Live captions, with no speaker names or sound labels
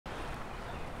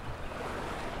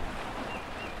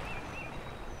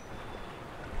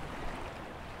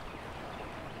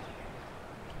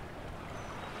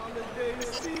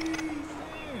Alright,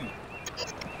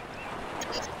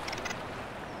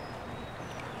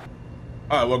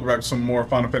 welcome back to some more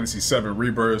Final Fantasy VII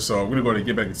Rebirth. So we're gonna go ahead and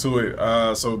get back into it.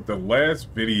 So the last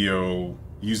video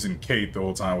using Kate the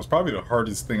whole time was probably the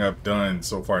hardest thing I've done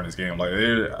so far in this game. Like,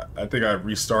 I think I've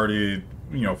restarted,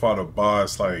 you know, fought a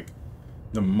boss like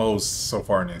the most so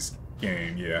far in this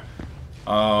game. Yeah,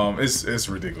 it's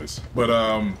ridiculous. But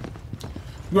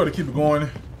we got to keep it going.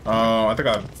 I think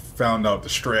I found out the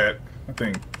strat, I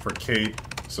think, for Kate.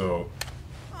 So.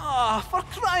 Ah, for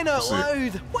crying out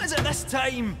loud! What is it this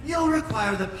time? You'll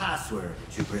require the password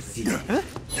to proceed. Huh?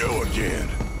 Go again.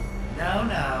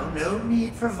 Now, no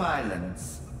need for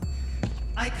violence.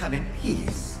 I come in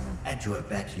peace, and to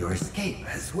abet your escape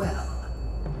as well.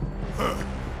 Huh.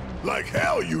 Like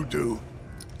hell you do.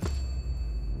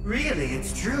 Really,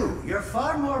 it's true. You're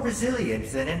far more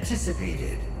resilient than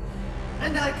anticipated.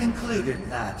 And I concluded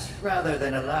that, rather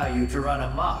than allow you to run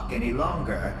amok any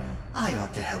longer, I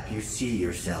ought to help you see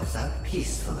yourselves out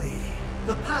peacefully.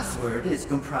 The password is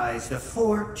comprised of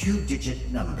 4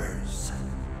 two-digit numbers.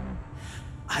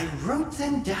 I wrote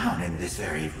them down in this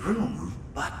very room,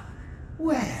 but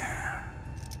where?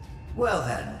 Well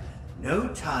then, no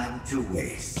time to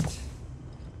waste.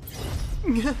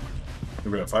 We got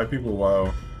 5 people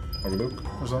while overlook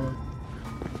or something?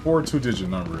 4 two-digit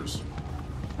numbers.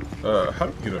 How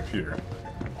do we get up here?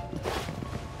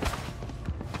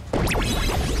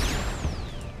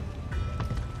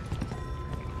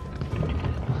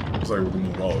 Looks like we can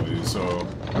move all of these, so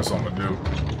that's what I'm gonna do.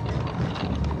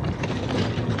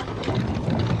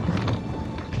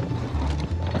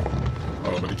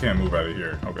 Oh, but he can't move out of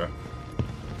here. Okay.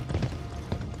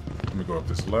 Let me go up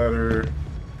this ladder.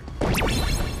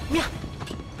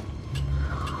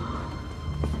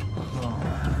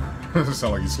 Doesn't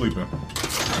sound like he's sleeping.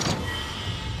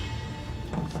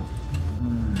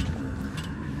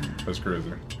 That's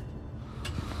crazy.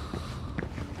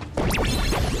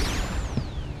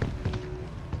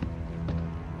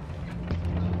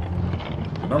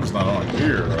 The number's not on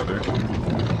here, are they?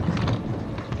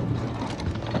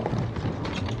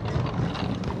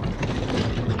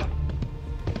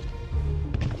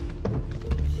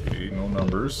 Okay, no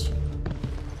numbers.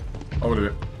 Oh,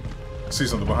 there. I see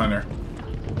something behind there.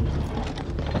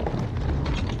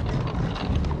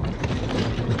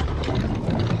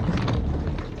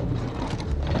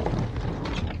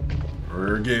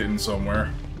 We're getting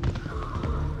somewhere.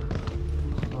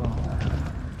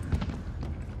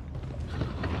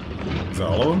 Is that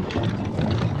all of them?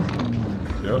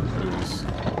 Yep, it is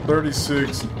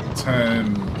 36,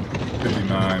 10,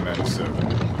 59, 97.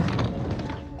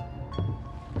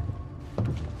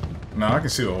 Now I can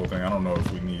see the whole thing. I don't know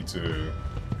if we need to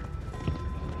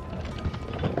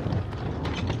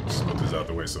split this out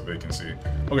the way so they can see.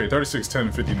 Okay, 36,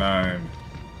 10, 59,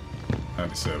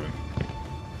 97.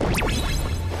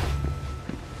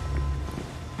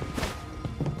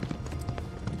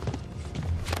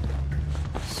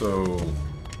 So,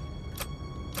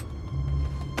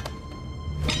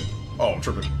 oh, I'm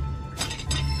tripping.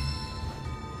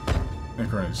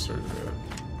 Incorrect search.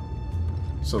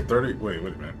 So 30. Wait a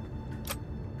minute.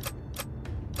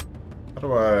 How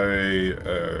do I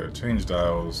change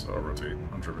dials or rotate?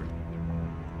 I'm tripping.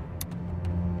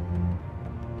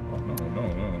 Oh no,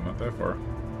 not that far.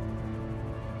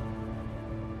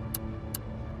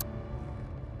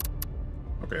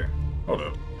 Okay, hold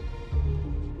up.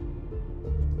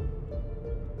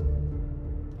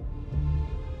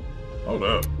 Hold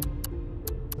up.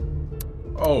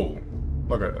 Oh,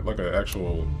 like a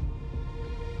actual.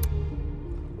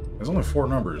 There's only 4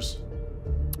 numbers.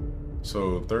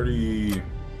 So 30,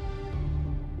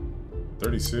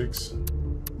 36.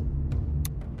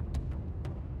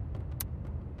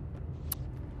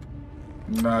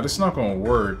 Nah, this is not gonna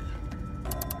work.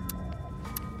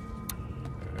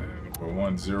 And for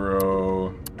 1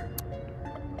 0.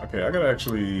 Okay, I gotta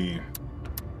actually.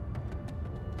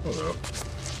 Hold up.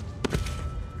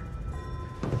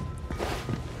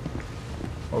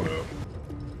 Hold up. It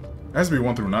has to be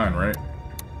 1 through 9, right?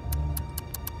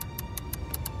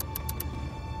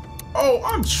 Oh,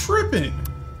 I'm tripping!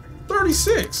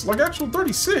 36! Like actual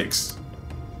 36!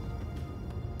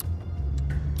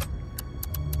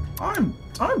 I'm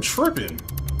tripping.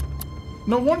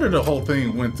 No wonder the whole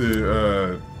thing went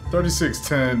to 36,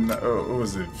 10, what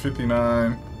was it,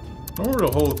 59? No wonder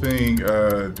the whole thing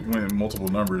went in multiple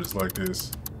numbers like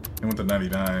this. It went to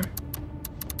 99.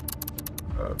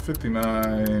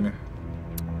 59,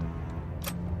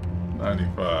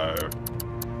 95.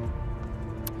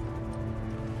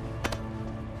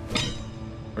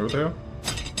 Wait, what the hell?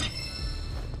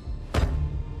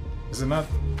 Is it not?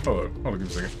 Hold on, give me a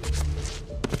second.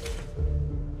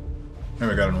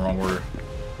 Maybe I got it in the wrong order.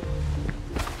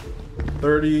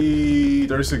 30,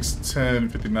 36, 10,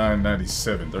 59,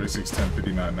 97. 36, 10,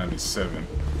 59, 97.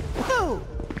 Whoa!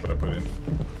 What I put in?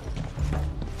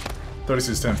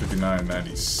 36, 10, 59,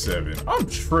 97. I'm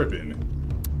tripping.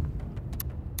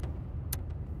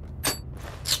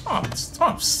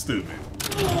 I'm stupid.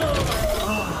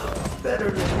 Better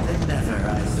late than never,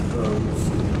 I suppose.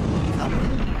 Come in.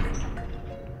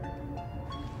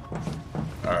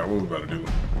 Alright, what we about to do?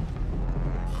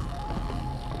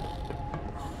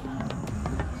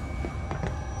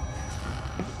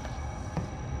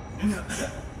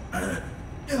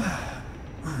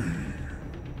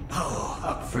 Oh,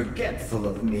 how forgetful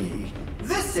of me.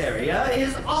 This area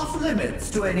is off limits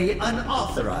to any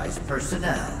unauthorized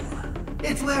personnel.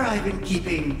 It's where I've been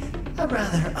keeping a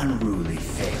rather unruly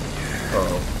failure.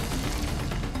 Uh-oh.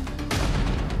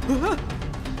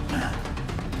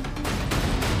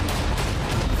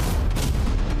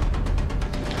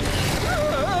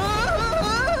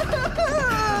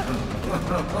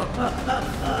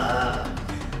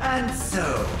 And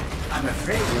so, I'm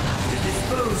afraid we'll have to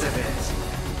dispose of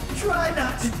it. Try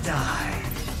not to die.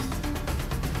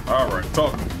 Alright,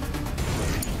 talk.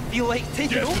 Feel like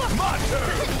taking Yes, over? it's my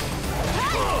turn.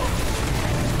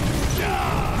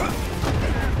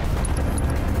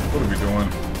 What are we doing?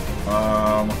 I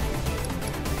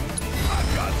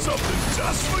got something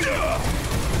just for you.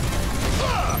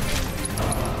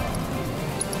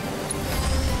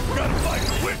 Gotta fight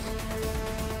quick.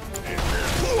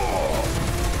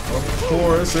 Of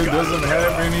course, it doesn't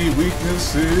have any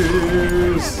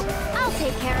weaknesses. I'll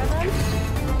take care of him.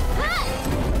 Ha!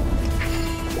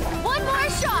 One more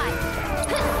shot.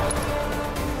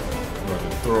 I'm going to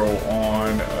throw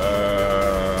on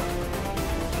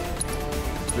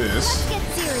this. Let's get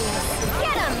serious.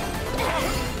 Get him.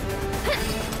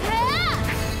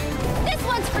 This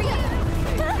one's for you.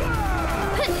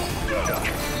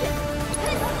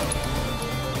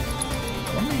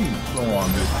 Let me throw on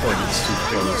this before it gets too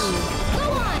close. Go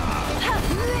on.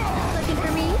 Looking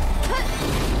for me?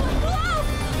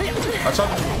 I tried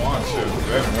to do the wand shit, but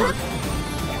that didn't work.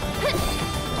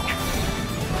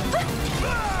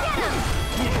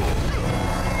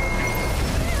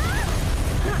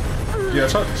 Yeah, I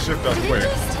tried to shift out the Did way. it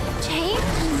just change?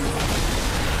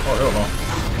 Oh, hell no.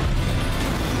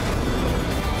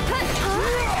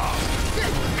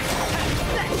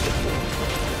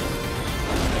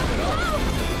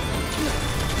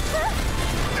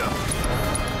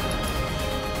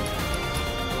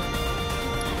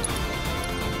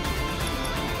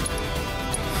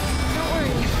 Don't worry,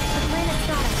 the planet's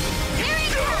got us. Here he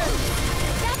comes!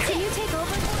 That's it. You take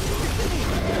over.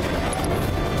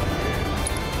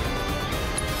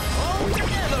 All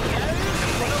together, guys!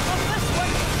 Put up on this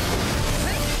one!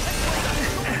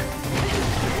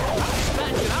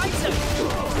 Stand your eyes out!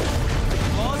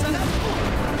 Pause on it!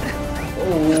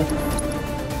 Oh.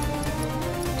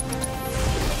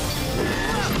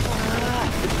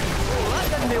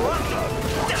 That didn't work!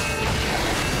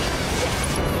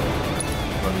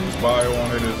 Let me use bio on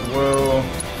it as well.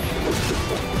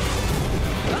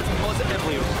 That's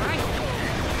positively right!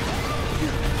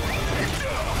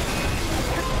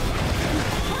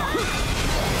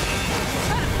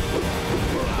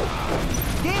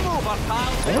 Game over, pal!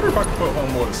 I wonder if I can put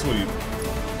Homeboy to sleep.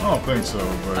 I don't think so, A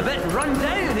but bit run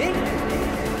down, eh?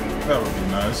 that would be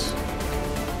nice.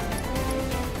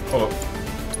 Hold up.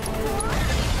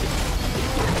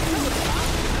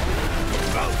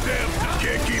 About damn,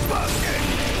 can't keep up.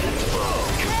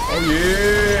 Oh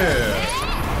yeah!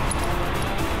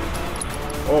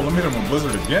 Oh, let me hit him with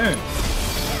Blizzard again.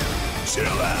 Chill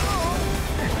out.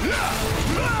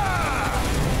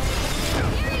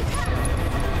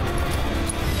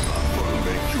 I'm gonna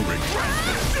make you regret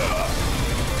this.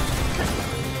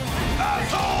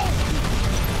 Asshole!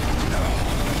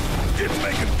 Get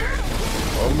making this.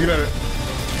 Oh, get at it.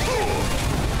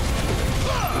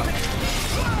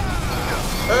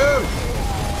 Oh!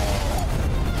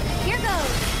 Here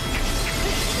goes.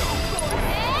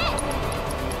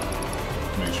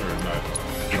 Make sure it's not,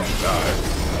 you don't die.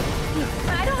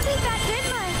 I don't think that did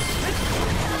much.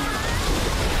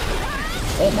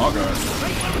 Oh my god.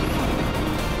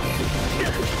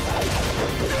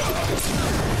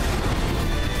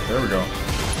 There we go.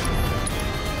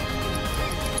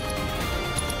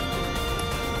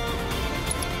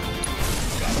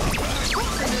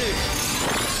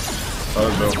 Oh,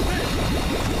 that's dope.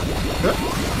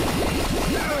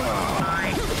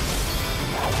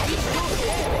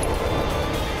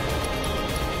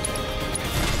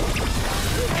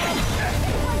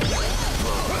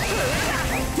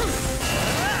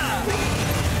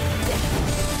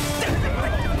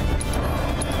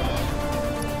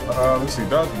 Let's see.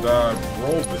 Dodge and dive.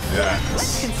 Roll the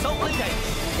dice. Consult the dice.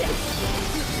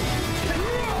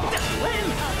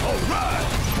 Alright!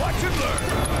 Watch and learn!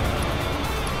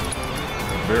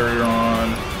 Barrier on.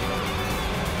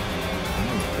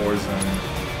 Poison.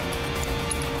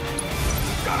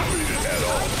 Gotta beat it head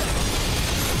on!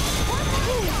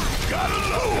 Gotta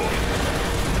load!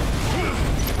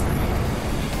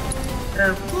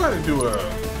 Aaron, go ahead and do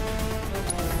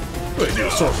a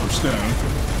sorcerer's stone.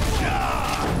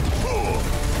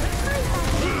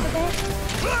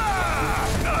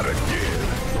 Not again!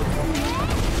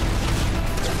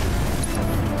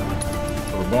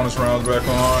 So the bonus rounds back on.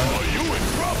 Oh, you in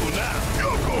trouble now!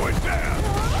 You're going down!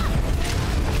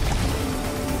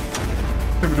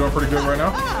 I think we're doing pretty good right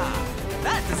now.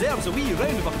 That deserves a wee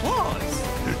round of applause.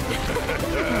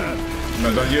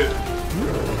 Not done yet.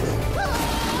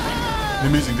 The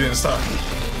music didn't stop.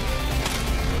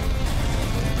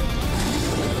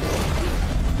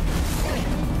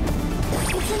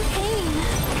 It's in pain.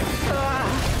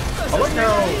 I like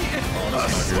how. I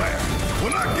swear,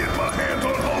 when I get my hands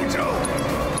on Hojo,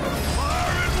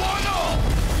 fire in one all!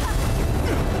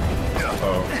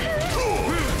 Oh.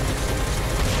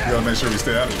 You gotta make sure we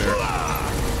stay out of there.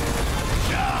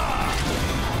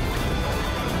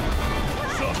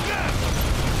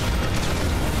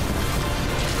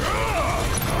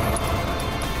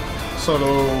 So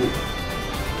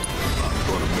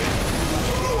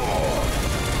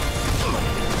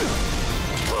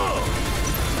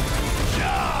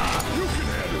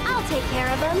I'll take care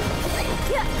of him.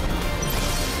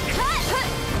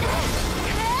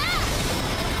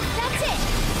 That's it.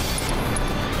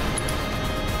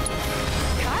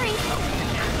 Sorry.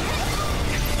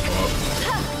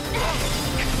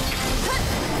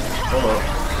 hold up.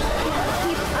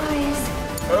 Keep eyes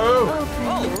Oh. open.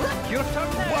 Oh, look, your turn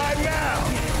now. Why now?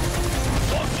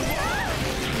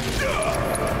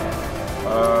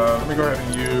 Let me go ahead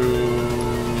and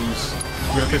use.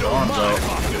 We're gonna take the arms out.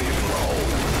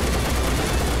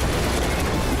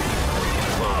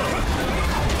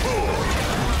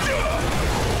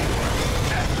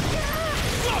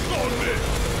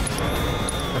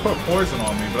 They put poison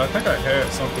on me, but I think I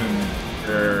had something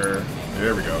there.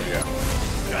 There we go. Yeah.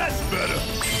 That's better.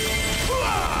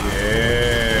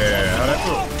 Yeah. How'd that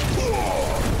feel?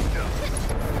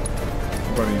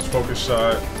 I'm gonna use focus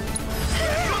shot.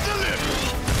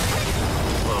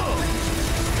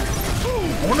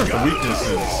 I wonder if the weakness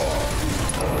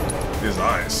is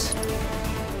ice.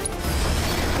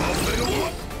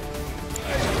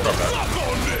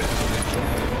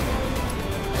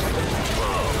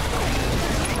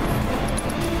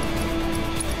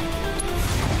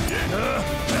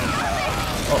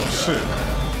 Oh shit.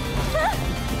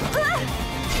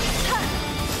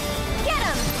 Get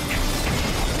him.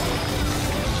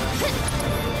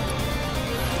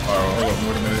 Alright, hold on,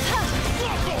 wait a minute.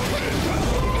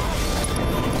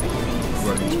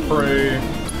 Let's pray.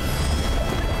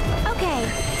 Okay.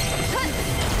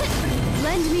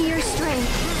 Lend me your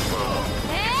strength.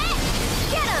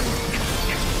 Get him.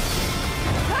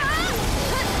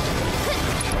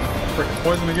 Freaking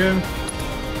poison again.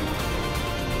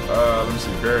 Let me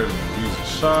see. Barrier to use a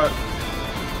shot.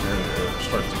 Barrier to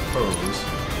strike to pose.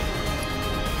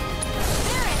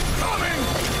 Coming!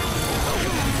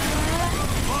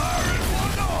 Fire in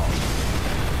one all!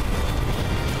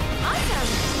 Awesome.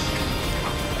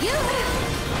 You.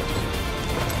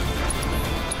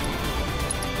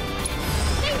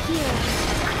 Thank you.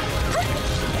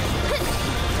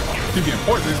 Keep getting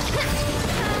poisoned.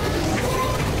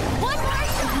 One more.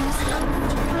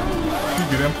 Keep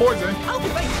getting poisoned. I'll be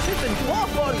right tooth and claw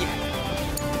for you.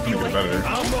 You get better.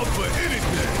 I'm up for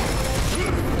anything!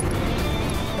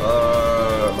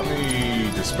 Let me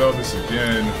dispel this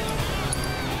again.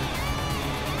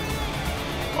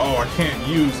 Oh, I can't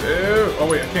use it. Oh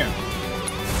wait, I can.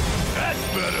 That's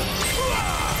better!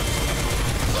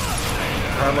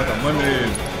 I have like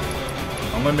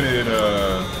unlimited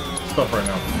stuff right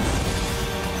now.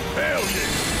 Hell yeah!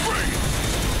 Bring it!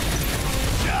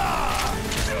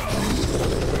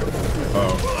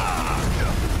 Oh.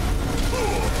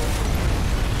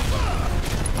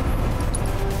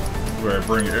 Go ahead,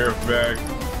 bring air back.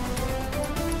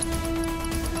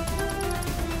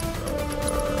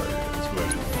 Yeah, it's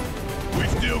good. We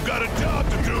still got a job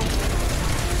to do!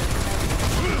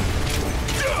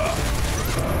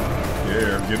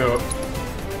 Yeah, get up.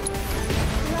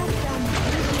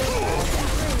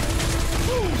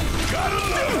 Gotta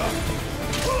live!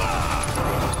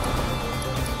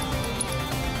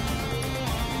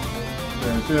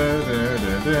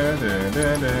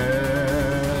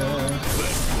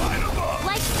 Let's light 'em up!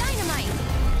 Like dynamite.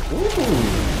 Ooh.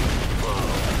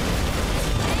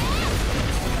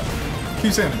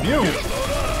 Keep saying immune.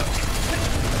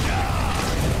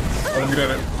 Oh, let me get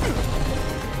at it.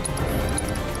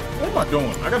 What am I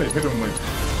doing? I gotta hit him with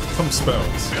some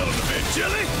spells in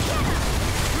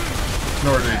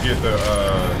order to get the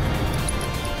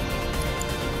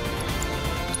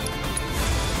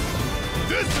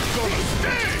This is gonna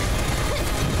sting!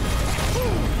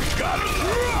 Gotta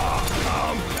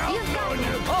I'm counting on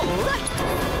you. Oh,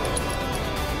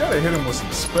 gotta hit him with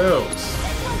some spells.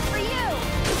 This one's for you.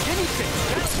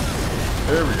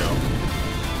 There we go.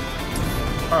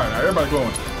 Alright, now everybody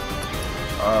going.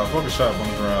 Focus shot,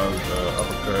 bonus round,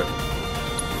 uppercut.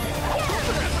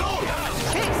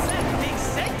 big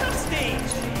center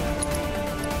stage.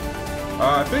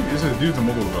 I think this is use the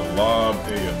move with a lob,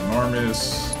 a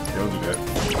enormous. Yeah, we'll do that.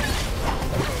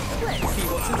 Let's see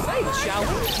what's inside, shall we?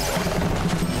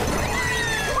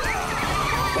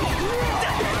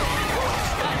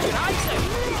 Scratch your eyes out.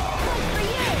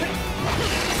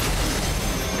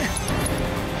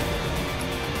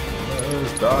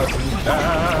 Let's dodge and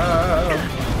dive.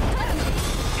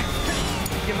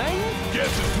 You mind?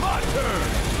 Guess it's my turn.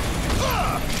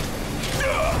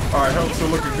 Alright, health's still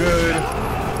looking good.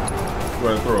 Go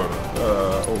ahead and throw it.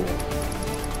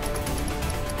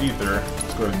 Ether.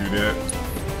 Let's go ahead and do that.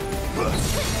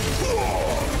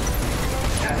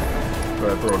 Go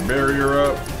ahead and throw a barrier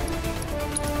up.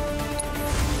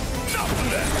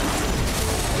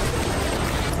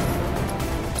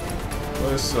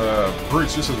 Let's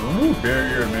breach. This is remove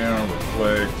barrier, man.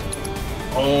 Reflect.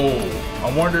 Oh, I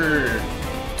wonder.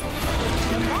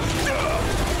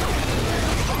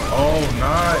 Oh,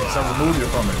 nice. I removed it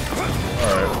from it.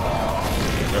 Alright.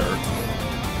 Better.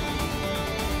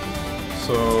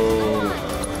 So,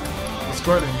 let's go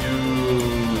ahead and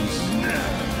use. I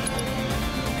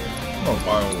don't know if I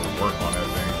will work on that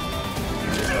thing.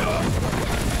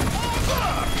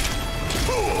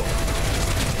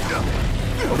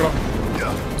 Okay.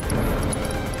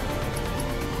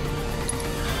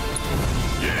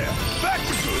 Yeah, back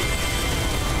to good.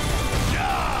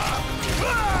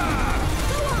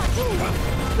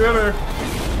 Get her.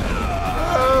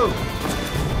 Oh.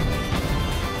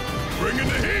 Bring in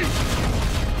the heat.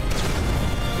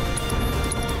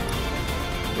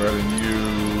 Go ahead and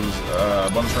use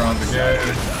bonus rounds again.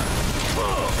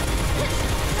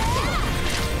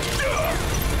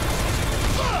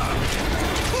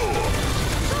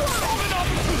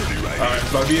 Alright,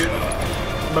 about to be it.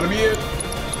 About to be it.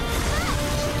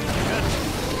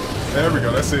 There we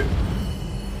go, that's it.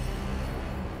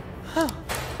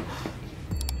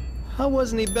 I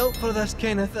wasn't built for this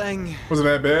kind of thing. Wasn't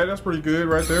that bad? That's pretty good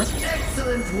right there.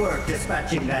 Excellent work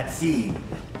dispatching that scene.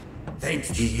 Thanks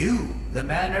to you, the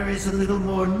manor is a little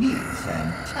more neat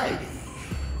and tidy.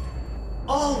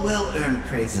 All well-earned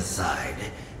praise aside,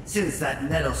 since that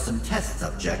meddlesome test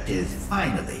subject is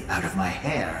finally out of my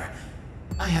hair,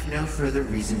 I have no further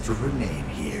reason to remain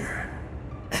here.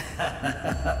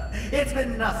 It's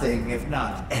been nothing if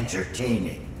not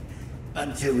entertaining.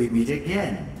 Until we meet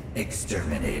again,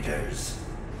 exterminators.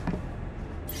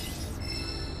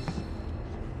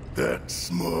 That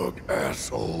smug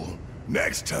asshole.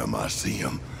 Next time I see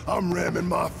him, I'm ramming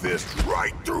my fist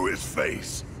right through his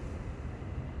face.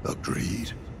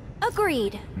 Agreed?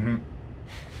 Agreed.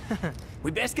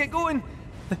 We best get going.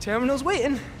 The terminal's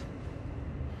waiting.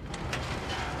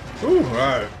 Ooh,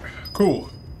 alright. Cool.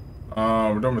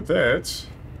 We're done with that. Let's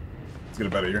get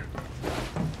up out of here.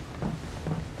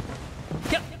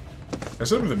 Yep. That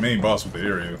should be the main boss of the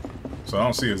area, so I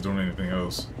don't see us doing anything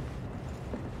else.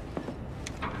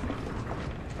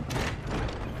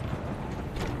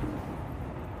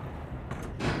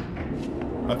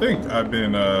 I think I've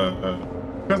been,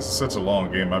 because it's such a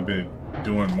long game, I've been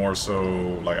doing more so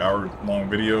like hour-long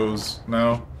videos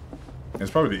now. And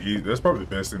it's probably that's probably the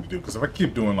best thing to do, because if I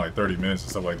keep doing like 30 minutes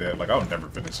and stuff like that, like I'll never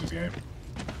finish this game.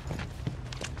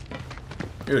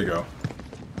 Here you go.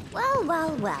 Well,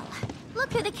 well, well.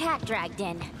 Look who the cat dragged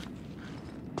in.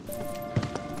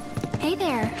 Hey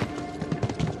there.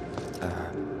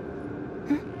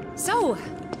 So,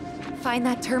 find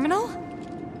that terminal?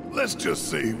 Let's just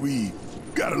say we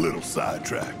got a little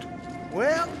sidetracked.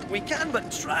 Well, we can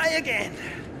but try again.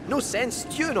 No sense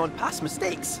stewing on past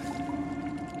mistakes.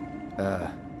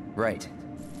 Right.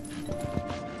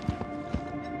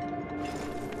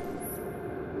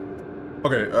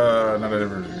 Okay, now that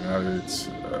everything out, it's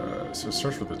so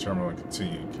search for the terminal and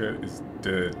continue. Cat is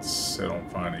dead, set on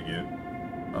finding it.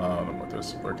 What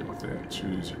there's working with it.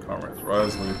 Choose your comrades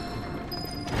wisely.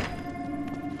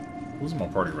 Who's in my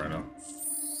party right now?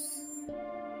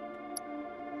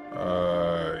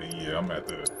 Yeah, I'm at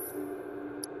the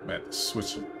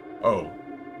switch. Oh,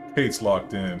 Kate's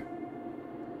locked in.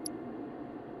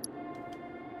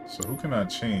 So who can I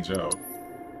change out?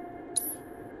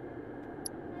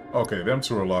 Okay, them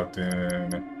two are locked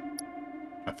in.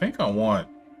 I think I want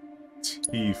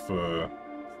Tifa.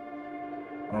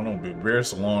 I don't know, but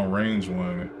Bear's a long range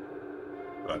one.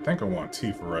 But I think I want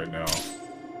Tifa right now.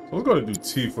 So let's go to do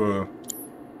Tifa.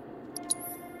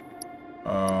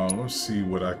 Let's see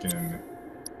what I can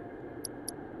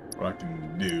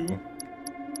do.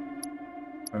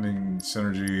 I think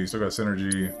synergy, still got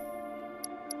synergy.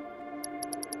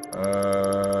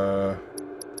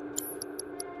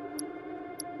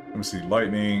 Let me see,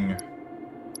 lightning.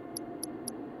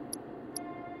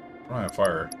 I don't have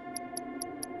fire.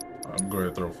 I'm going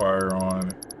to throw fire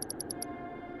on.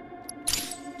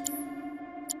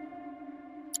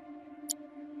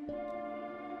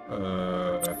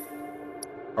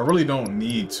 I really don't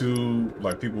need two,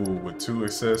 like people with 2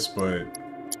 access, but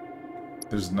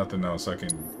there's nothing else I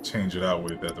can change it out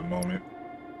with at the moment.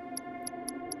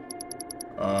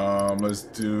 Let's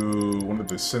do one of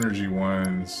the synergy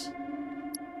ones.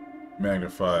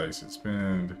 Magnifies.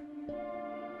 Expand.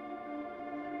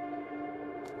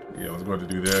 Yeah, let's go ahead and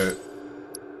do that.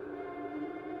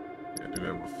 Yeah, do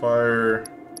that with fire.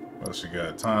 What else you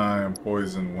got? Time,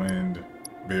 poison, wind,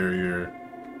 barrier,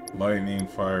 lightning,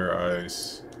 fire,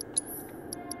 ice.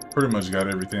 Pretty much got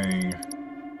everything.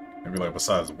 Maybe like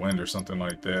besides wind or something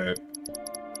like that.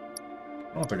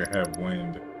 I don't think I have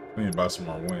wind. I need to buy some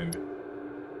more wind.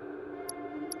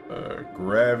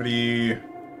 Gravity.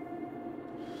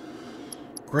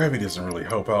 Gravity doesn't really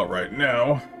help out right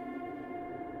now.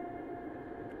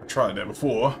 I tried that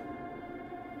before.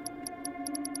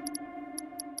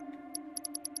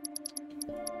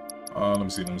 Let me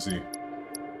see.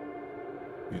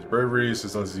 Use bravery,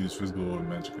 since let's use physical and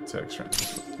magic attack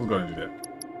strength. We're gonna do that.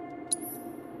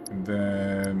 And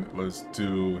then let's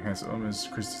do enhance elements,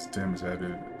 increases damage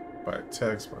added by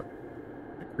attacks, but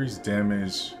increase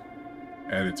damage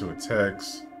added to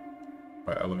attacks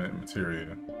by element and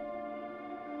materia.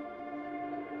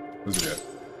 Let's do that.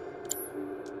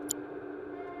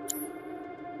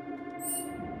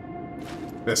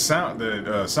 The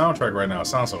soundtrack right now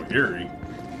sounds so eerie.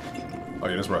 Oh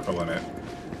yeah, that's where I fell in at.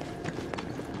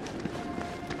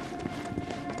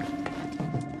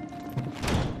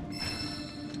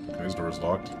 Okay, this door is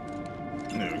locked.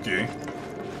 Okay.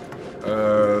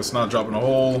 It's not dropping a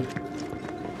hole.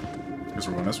 Guess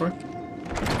we're going this way.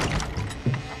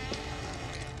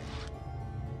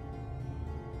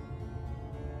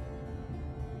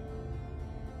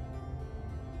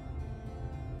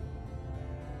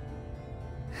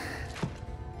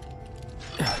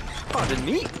 Pardon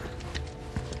me?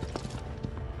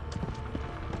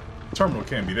 Terminal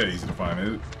can't be that easy to find,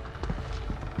 is it?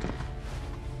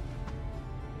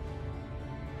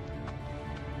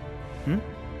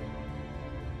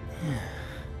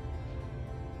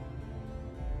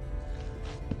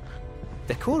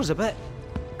 Decor's a bit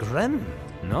grim,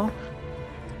 no?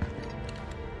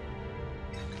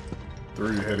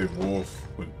 3-headed wolf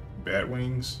with bat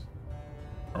wings?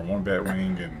 Or 1 bat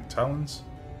wing and talons?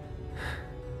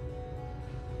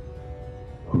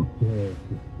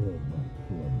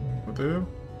 What the hell?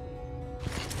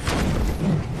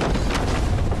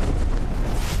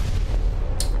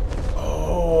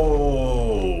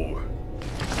 Oh,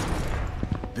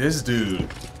 this dude.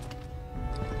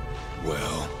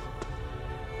 Well,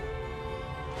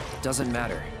 Doesn't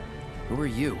matter. Who are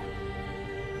you?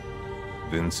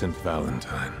 Vincent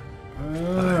Valentine.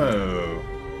 Oh.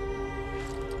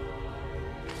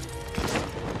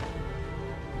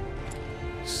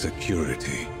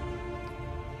 Security.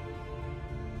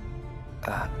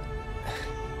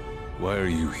 Why are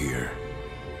you here?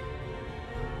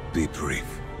 Be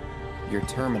brief. Your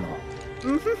terminal.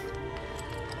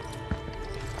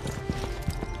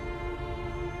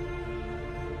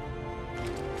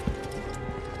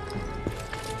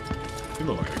 You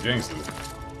look like a gangster.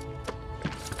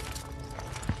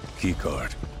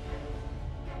 Keycard.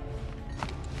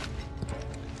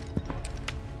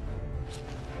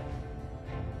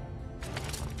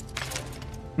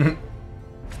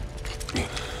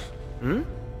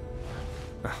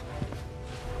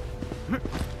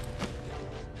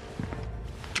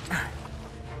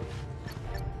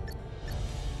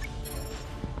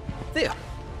 There.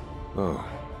 Oh.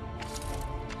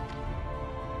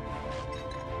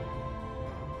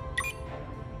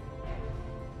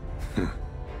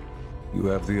 You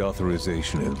have the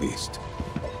authorization at least.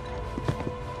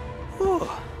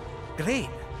 Oh, great.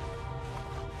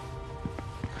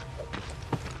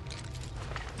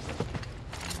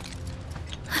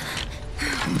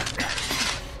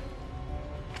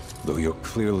 Though you're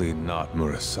clearly not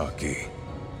Murasaki.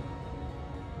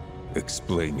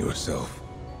 Explain yourself.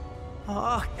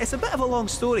 It's a bit of a long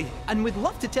story, and we'd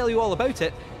love to tell you all about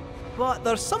it, but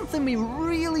there's something we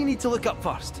really need to look up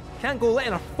first. Can't go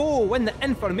letting our foe win the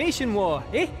information war,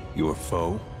 eh? Your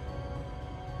foe?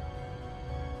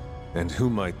 And who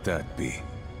might that be?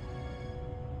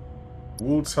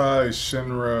 Wutai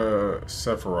Shinra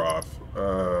Sephiroth.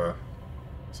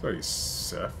 Say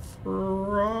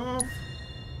Sephiroth?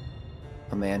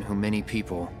 A man who many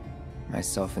people,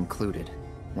 myself included,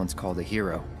 once called a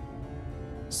hero.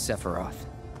 Sephiroth.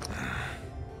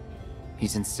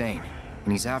 He's insane,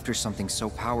 and he's after something so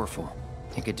powerful,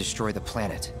 it could destroy the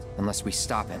planet, unless we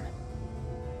stop him.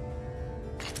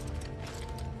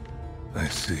 I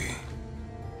see.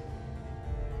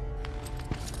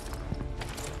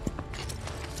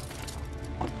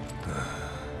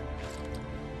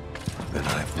 Then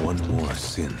I've one more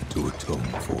sin to atone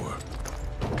for.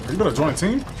 Are you gonna join a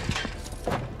team?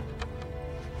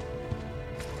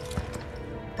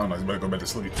 Oh no, you better go back to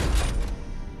sleep.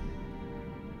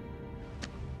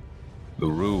 The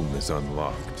room is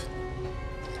unlocked.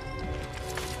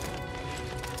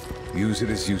 Use it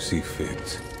as you see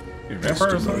fit. You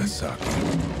vampire or Mr. something?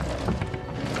 Murasaki.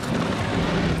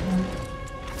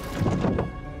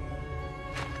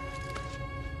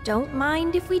 Don't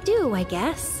mind if we do, I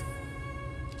guess.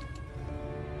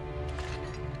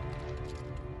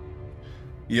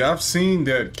 Yeah, I've seen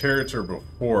that character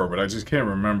before, but I just can't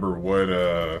remember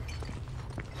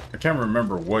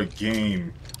what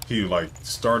game he like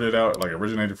started out, like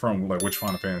originated from, like which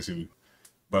Final Fantasy.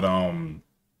 But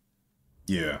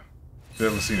yeah,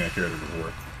 definitely seen that character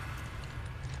before.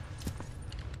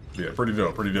 Yeah, pretty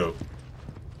dope, pretty dope.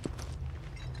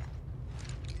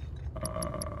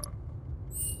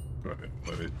 Go ahead,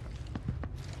 let it.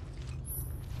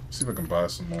 See if I can buy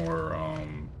some more.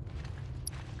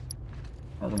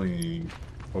 I don't really need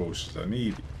potions. I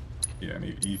need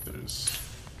ethers.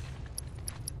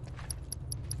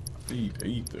 I need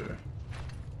ether.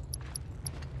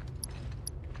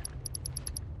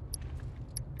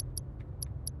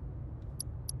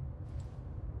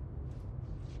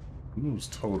 Who's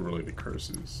toad related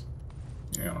curses?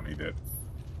 Yeah, I don't need that.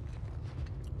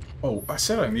 Oh, I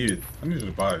said I needed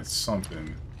to buy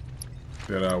something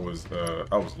that I was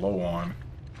low on.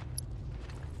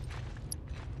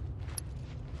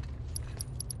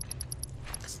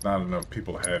 Not enough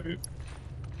people have it.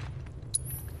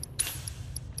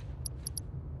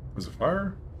 Was it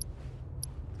fire?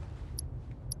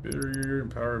 Barrier,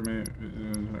 empowerment,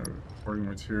 organ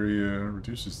materia,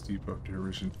 reduces debuff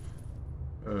duration.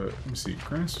 Let me see.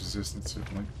 Grants resistance to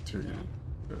link materia.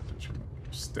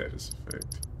 Status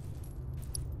effect.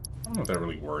 I don't know if that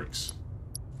really works.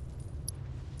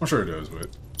 I'm sure it does, but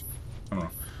I don't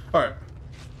know. Alright.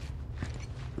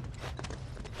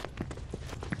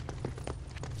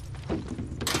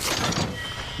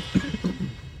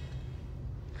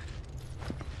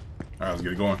 Alright, let's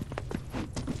get it going.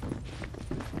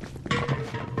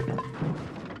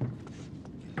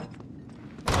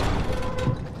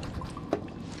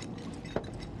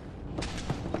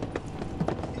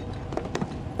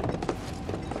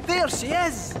 There she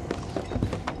is!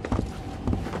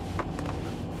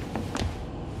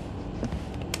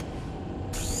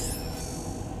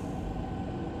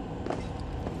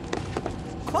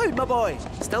 Cloud, my boy!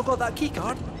 Still got that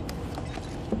keycard?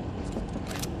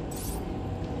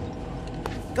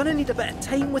 Gonna need a bit of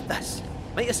time with this.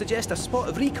 Might I suggest a spot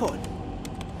of recon?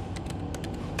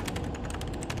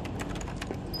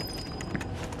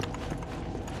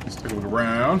 Let's take a look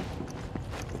around.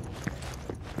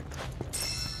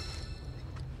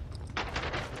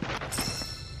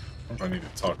 I need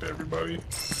to talk to everybody.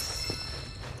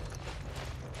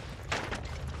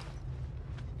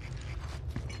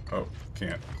 Oh,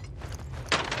 can't.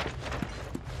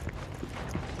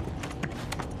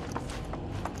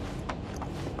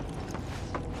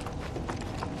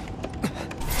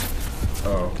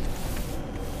 Oh.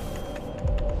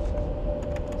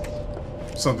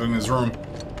 Something in his room.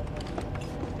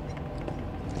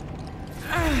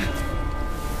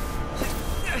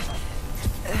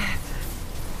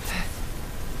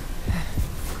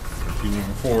 Keep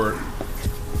moving forward.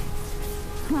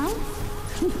 Cloud?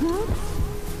 Hey, Cloud?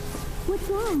 What's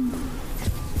wrong?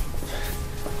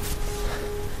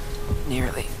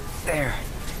 Nearly there.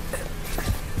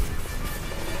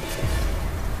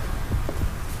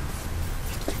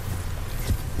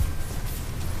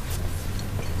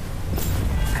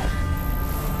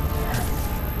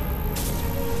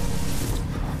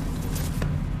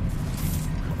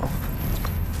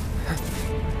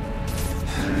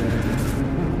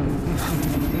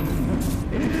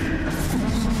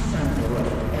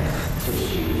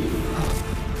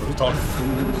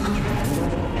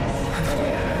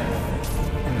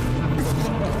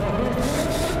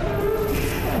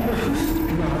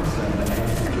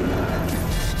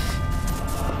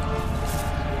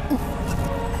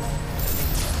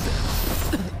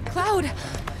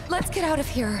 get out of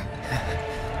here.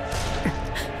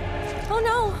 Oh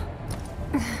no.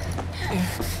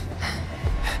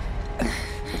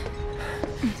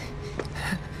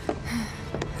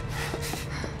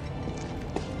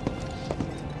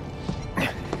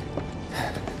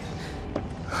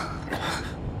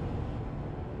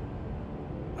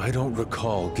 I don't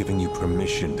recall giving you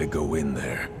permission to go in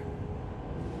there.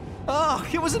 Oh,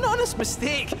 it was an honest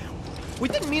mistake. We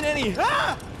didn't mean any.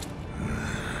 Ah!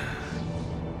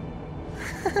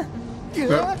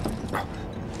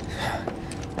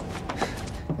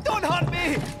 Don't hunt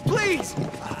me, please.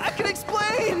 I can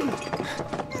explain.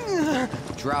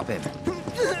 Drop him.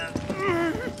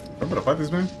 I'm gonna fight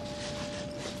this man.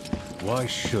 Why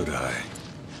should I?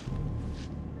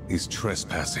 He's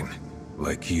trespassing,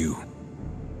 like you.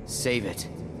 Save it.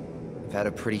 I've had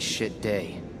a pretty shit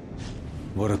day.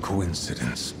 What a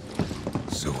coincidence.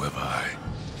 So have I.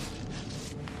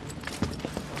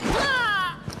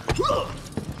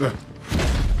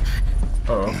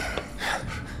 Uh-oh.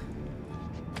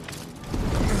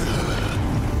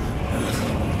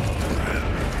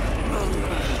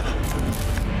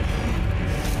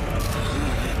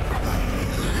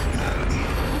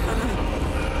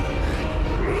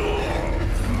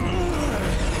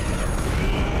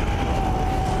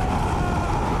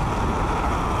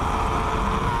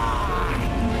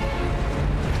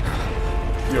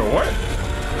 Yo, what?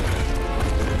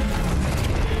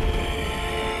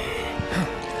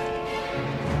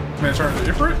 Man, trying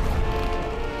to Ifrit?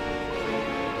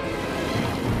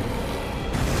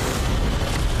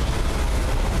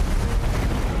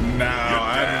 No,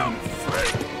 I didn't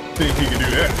think he could do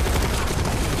that.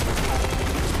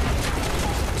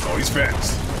 Oh, he's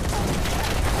fast.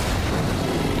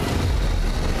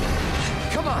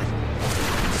 Come on.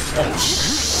 Oh,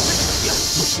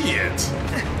 shit.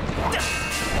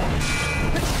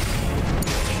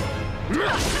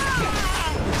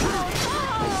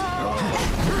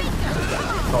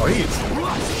 Oh, he's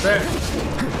fast.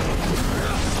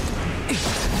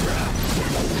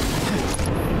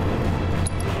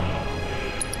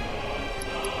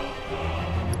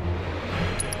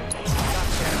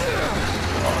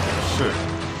 Oh, shit.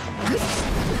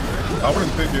 I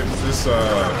wouldn't think if this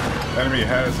enemy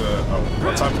has a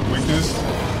type of weakness,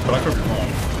 but I could be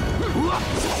wrong.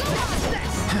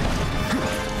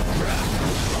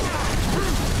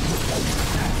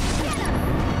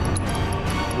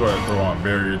 Go ahead and throw on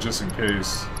barrier just in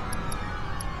case.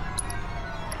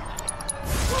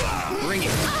 Bring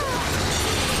it.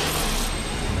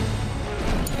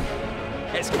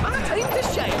 It's my time to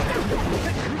shine.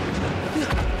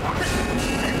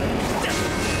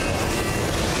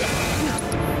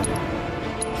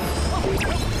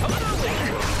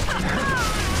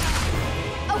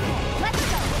 Okay, let's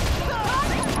go.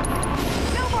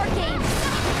 No more games.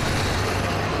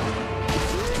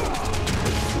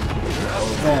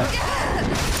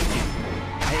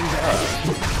 Hang back.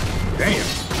 Damn.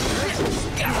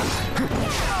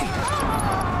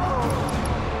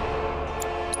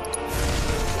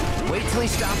 Wait till he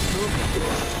stops moving.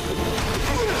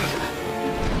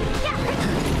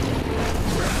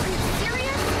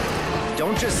 Serious?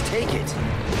 Don't just take it.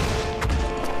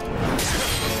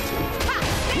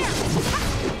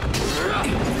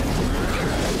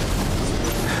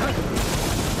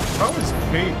 How is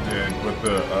Kate dead with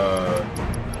the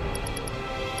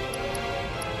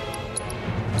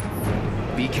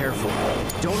Be careful.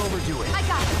 Don't overdo it. I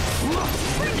got it.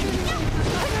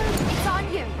 It's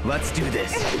on you. Let's do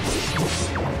this.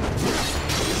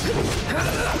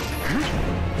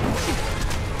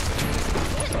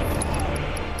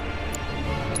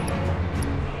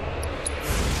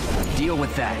 Deal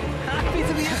with that. Happy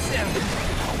to be a sim.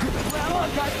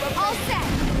 All set.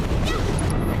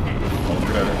 Oh,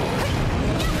 look at it.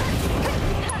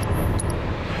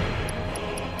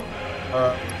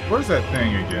 Where's that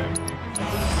thing again?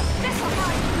 This one.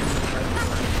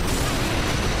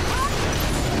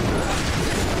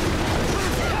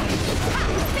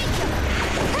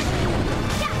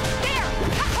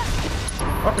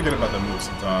 I forget about that move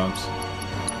sometimes.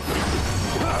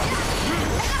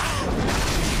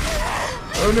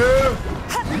 Oh no!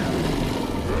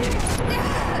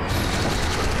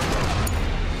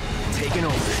 Taking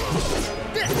over.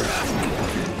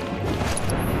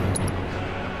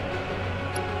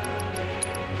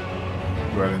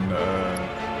 Go ahead and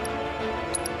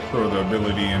throw the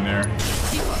ability in there.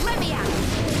 Let me out.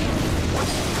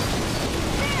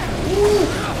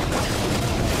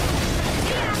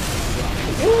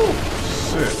 Woo!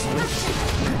 Shit.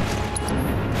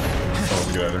 Oh,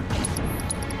 we got her.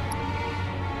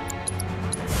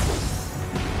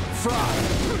 Frog.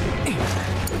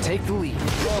 Take the lead.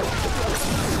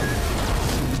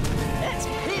 It's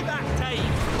payback time!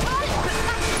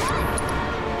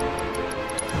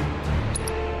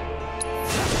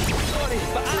 Sorry,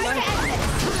 but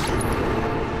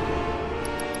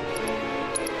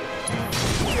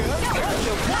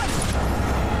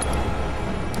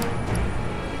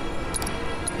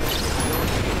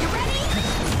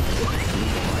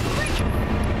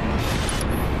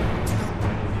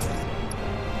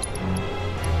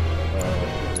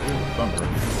thunder.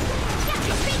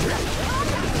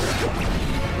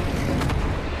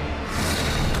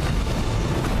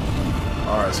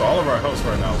 Alright, so all of our health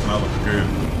right now is not looking good.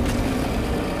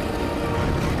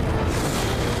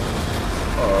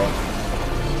 Uh-oh.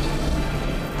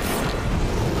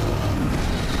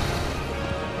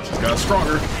 She's got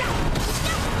stronger.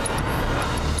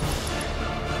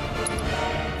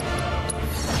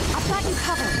 I've got you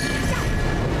covered.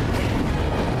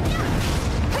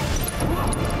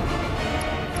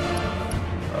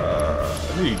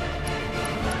 I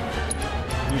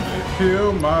need to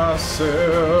heal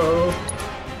myself.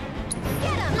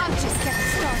 I'm just getting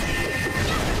started.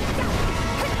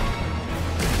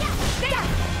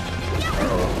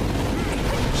 Uh-oh.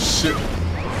 Shit.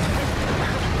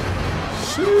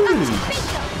 Sheesh.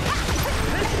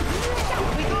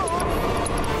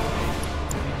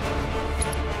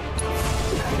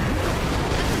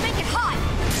 Make it hot.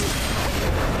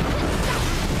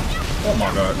 Oh my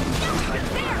god.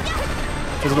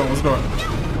 What's it doing? What's it doing?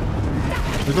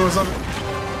 It's doing something?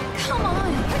 Come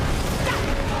on.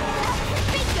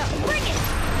 Bingo, bring it.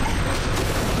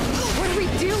 What do we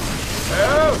do?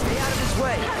 Help! Stay out of his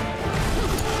way.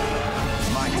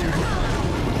 My turn.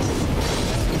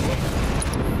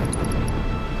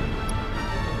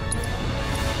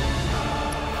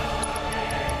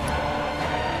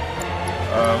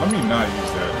 Let me not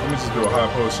use that. Let me just do a high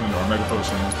potion or a mega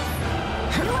potion.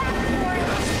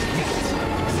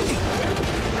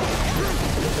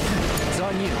 It's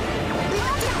on you.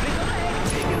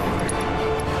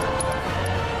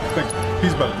 I think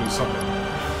he's about to do something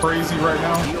crazy right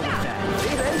now.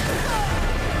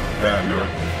 Yeah, I knew it.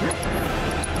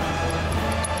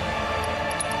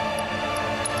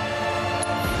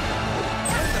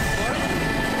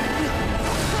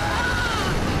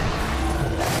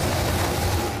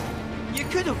 You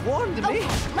could have warned me. Okay,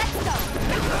 let's go.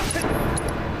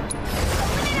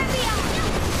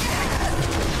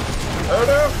 Oh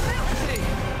no!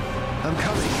 I'm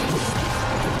coming.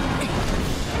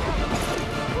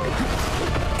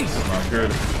 It's not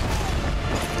good.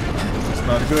 It's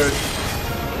not good.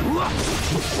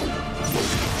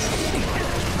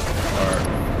 Alright,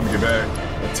 let me get back.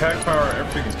 Attack power,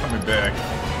 everything is coming back.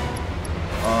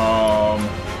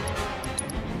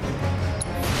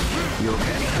 You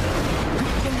okay?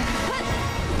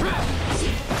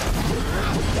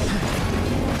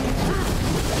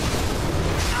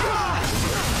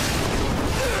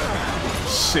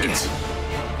 Shit.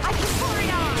 I can carry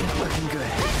on. Looking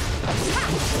good.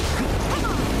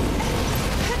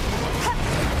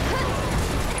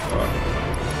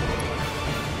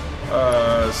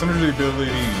 Synergy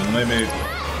ability limit.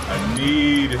 I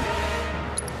need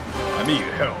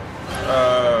help.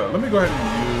 Let me go ahead and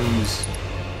use.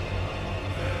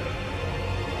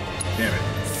 Damn it.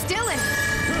 Still in.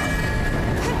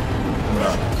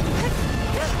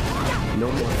 No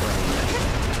more.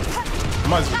 I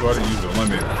might as well go ahead and use the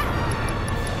limit.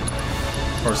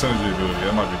 Or synergy ability,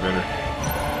 that might be better.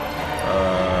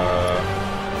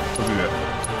 We'll do that.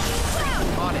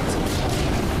 On it.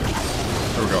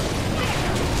 There we go.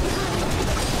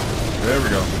 There we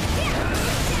go.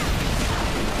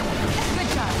 Good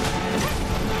job.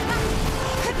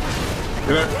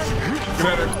 Get at her. Get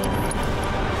at her.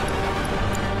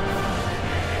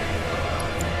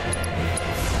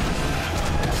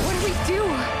 What do we do?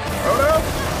 Oh no!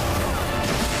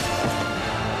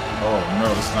 Oh no,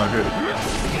 this is not good.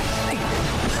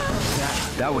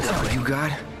 That was all you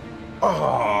got?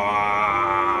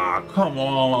 Oh, come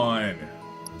on.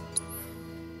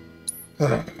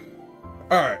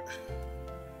 Alright.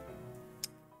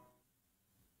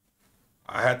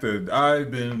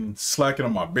 I've been slacking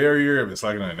on my barrier, I've been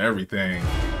slacking on everything.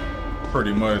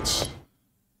 Pretty much.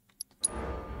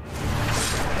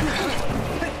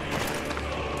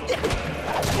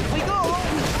 We go.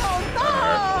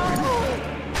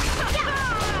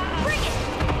 Bring it.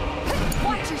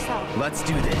 Watch yourself. Let's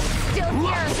do this. Still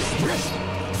here.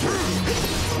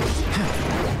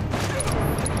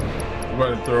 I'm about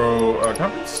to throw can I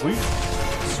put sleep?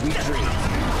 Sweet dreams.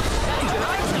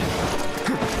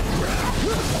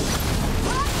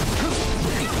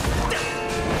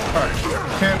 Alright.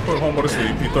 Can't put Homo to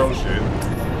sleep, he throws shit.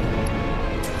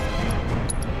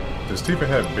 Does Tifa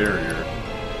have barrier?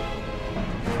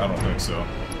 I don't think so.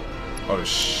 Oh,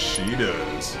 she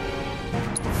does.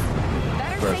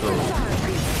 Better safe than sorry. Are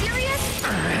you serious?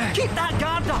 Keep that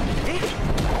guard up!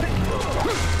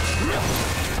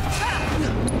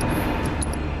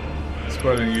 Let's go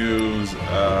ahead and use,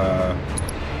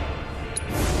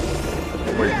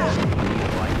 wait, no.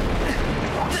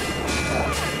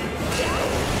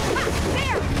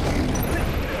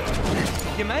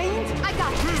 You mind? I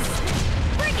got this.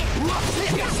 Bring it.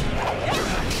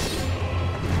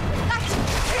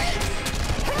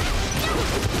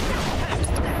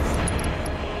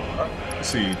 Let's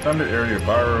see, Thunder Area,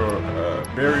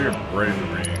 Barrier,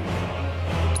 Bravery.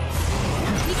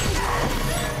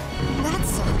 That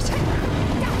sucked.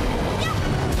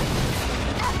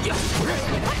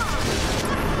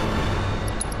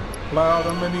 Loud,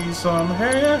 I'm gonna need some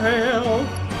help.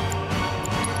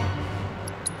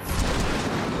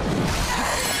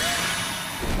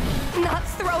 Not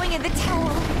throwing in the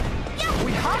towel.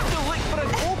 We have to look for an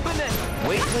opening!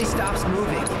 Wait till he stops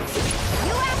moving.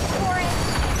 You asked for it.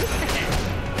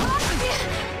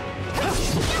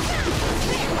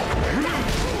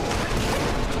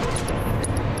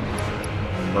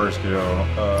 Burst kill,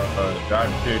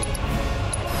 dive kick.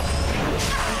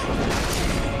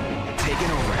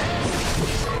 Taking over.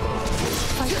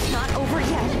 Fight's not over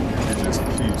yet. It just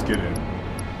keeps getting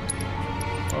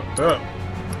fucked up.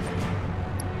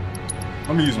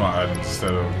 Let me use my items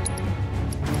instead of.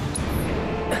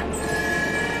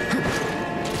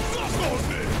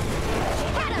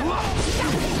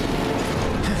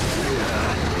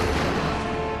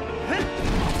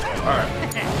 Alright.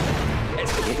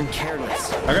 It's getting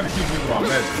careless. I gotta keep using my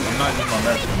magic. I'm not using my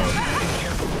magic enough.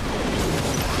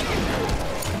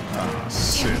 Ah,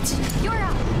 shit. You're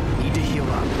up. Need to heal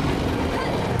up.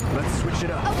 Let's switch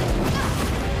it up.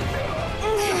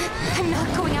 I'm not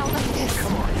going out like this.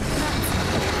 Come on.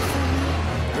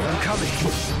 I'm coming.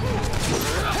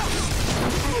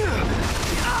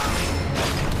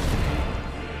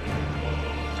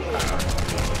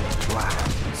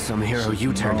 Wow. Some hero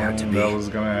you turned out to be. That was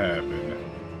gonna happen.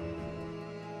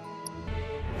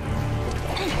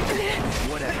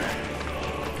 Whatever.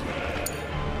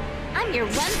 I'm your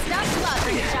one-stop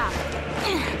clothing shop.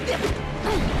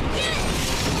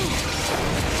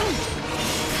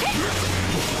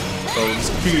 So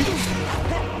just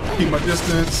keep my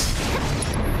distance,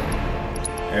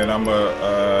 and I'm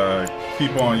gonna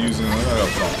keep on using.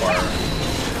 Put on fire.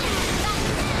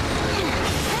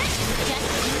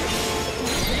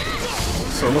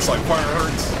 So it looks like fire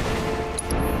hurts,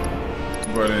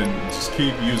 but then just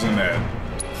keep using that.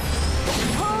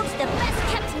 Holds the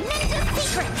best-kept ninja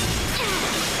secret.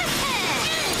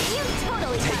 You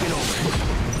totally Taking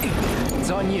over. It's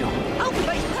on you. I'll be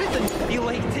like Vincent. Feel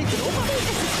like taking over? This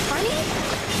is funny.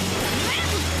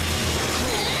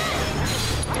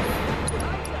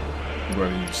 I'm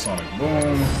going to use Sonic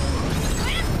Boom.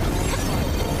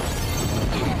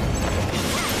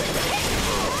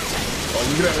 Oh,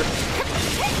 look at it.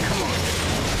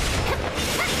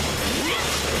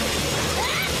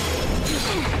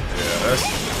 Yeah, that's,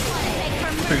 I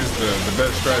think it's the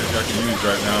best strategy I can use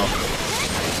right now.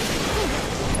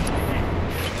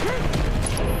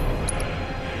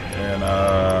 And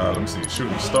let me see,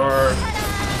 shooting star.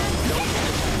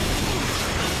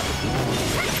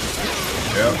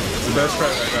 Yep, it's the best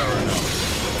strategy I got right now.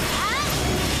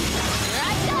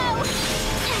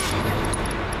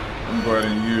 I'm going to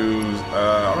use, I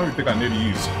don't even think I need to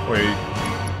use Quake.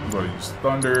 I'm going to use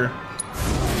Thunder.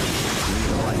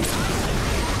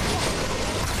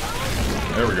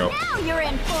 There we go. Now you're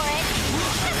in for it.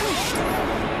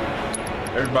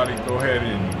 Everybody go ahead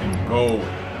and go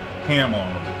ham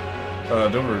on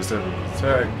them. Don't resist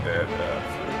attack that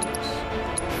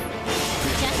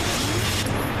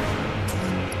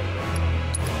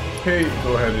okay,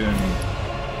 go ahead and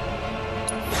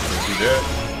do that.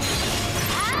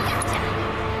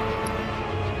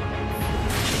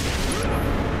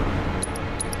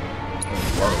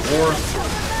 War of War.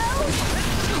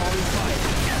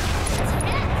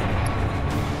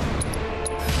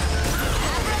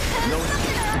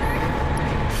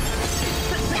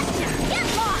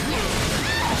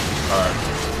 Alright.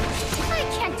 I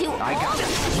can't do all the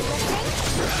heavy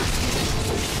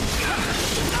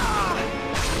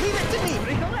Leave it to me,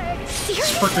 break a leg!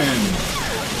 lifting.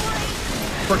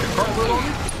 Frickin' cartwheel on me?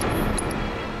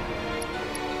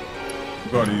 I'm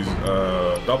going to use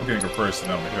Doppelganger first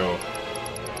and down the hill.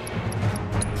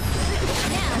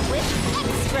 Now with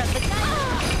extra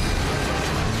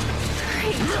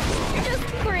Great. Just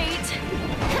great.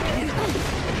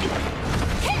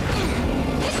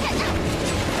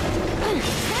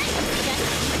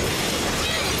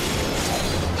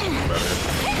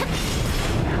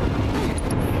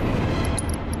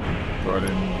 Go ahead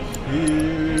and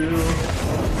heal.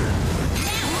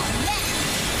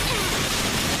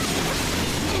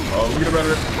 Oh, we get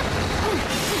better.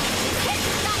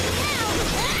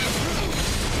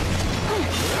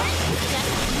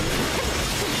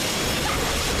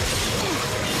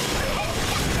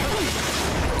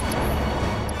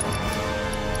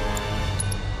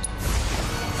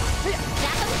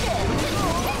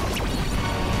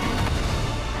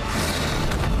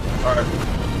 Alright.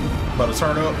 About to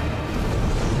turn up.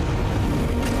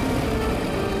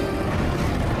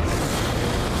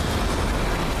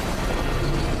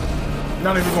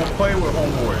 Not even gonna play with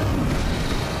homeboy.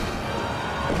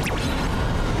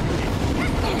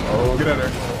 Oh, get out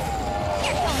there.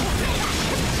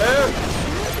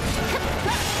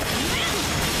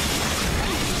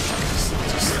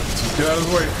 Just get out of his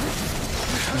way.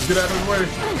 Just get out of his way.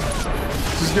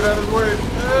 Just get out of his way.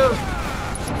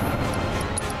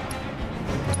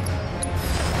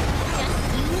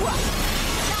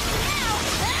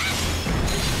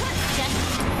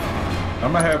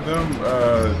 I'm gonna have them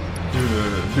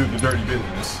do the dirty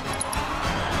business.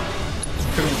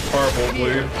 Hit him with the fireball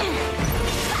blade.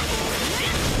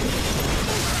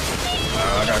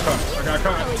 I got caught. I got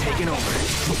caught. Taking over.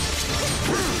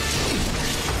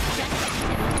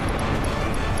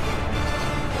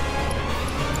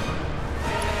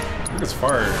 Look, it's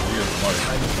fire. He has money.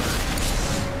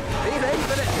 Be ready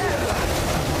for it.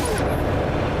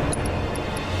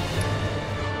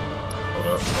 Hold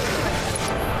up.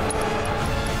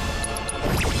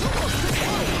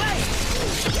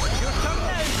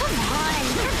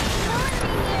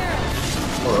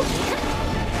 Hold up.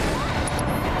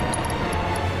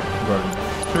 I'm going to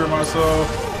cure myself.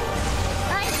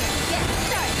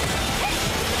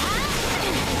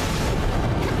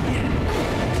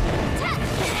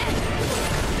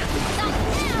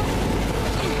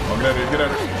 Oh, get out of here, get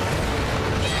out of here.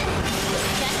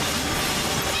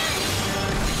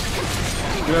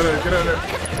 Get out of there, get out of there.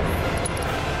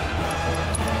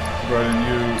 Go ahead and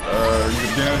you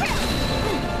again.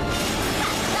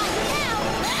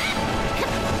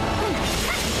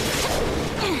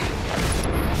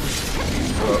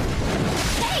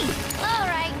 Hey!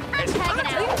 Alright, I'm tagging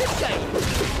out.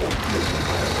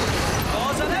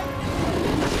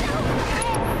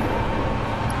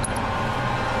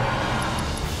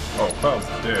 Oh, Cloud's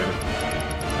dead.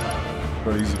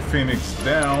 But he's a Phoenix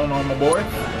down on my boy.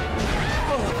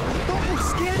 Don't be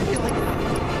scared me like that.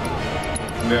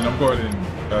 And then I'm going to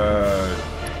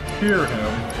hear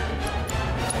him.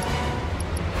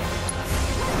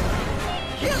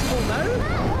 Careful now.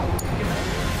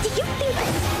 Do you think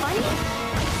that's funny?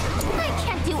 I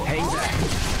can't do all that.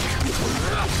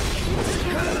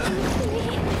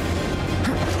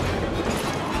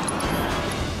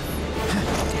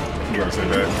 You gotta say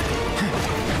that.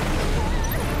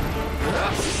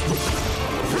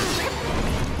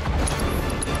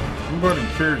 I'm going to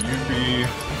cure UB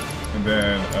and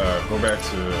then go back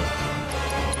to.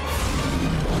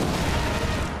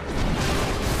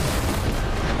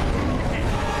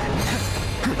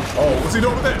 Oh, what's he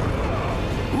doing with that?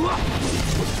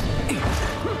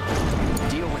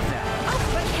 Deal with that. Oh,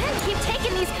 I can't keep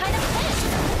taking these kind of hits.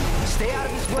 Stay out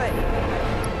of his way.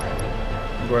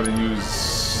 I'm going to use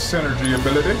synergy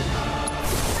ability.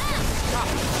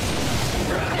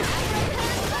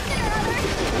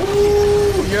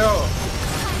 Ooh, yo.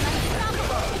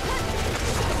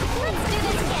 Let's do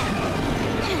this again.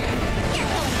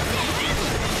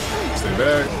 Stay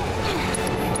back.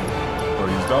 Or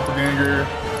use doppelganger.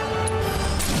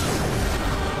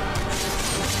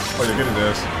 Oh, you're getting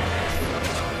this.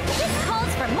 This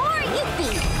calls for more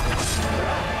Yuffie.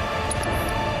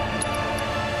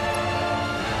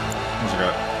 What you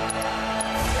got?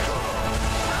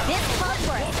 This calls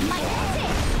for it. My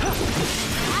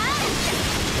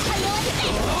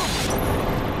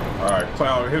Alright,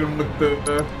 Cloud, hit him with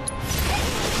the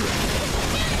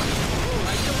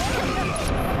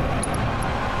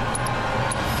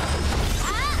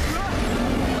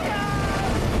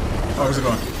Oh, where's it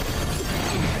going?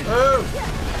 Oh!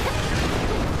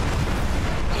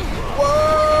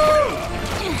 Whoa!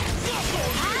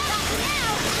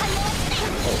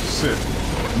 Oh, shit.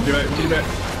 Get back, get back.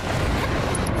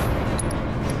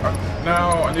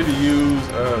 Now I need to use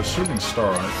shooting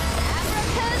star on it.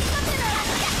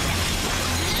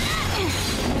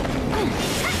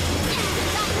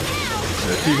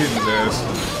 Yeah, keep hitting his ass.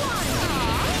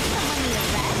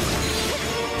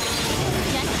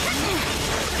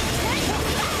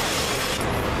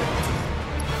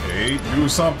 Hey, do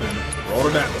something. Roll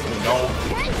it down. No.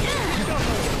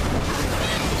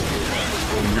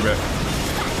 Get back.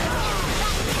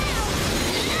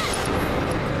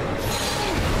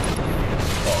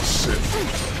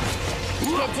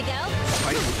 Good to go?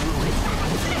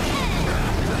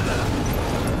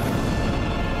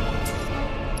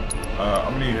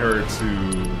 I'm gonna need her to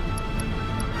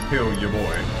heal your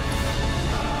boy.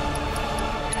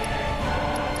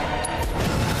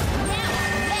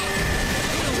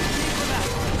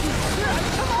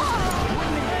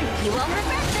 You won't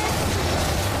regret this.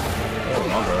 Oh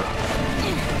my god.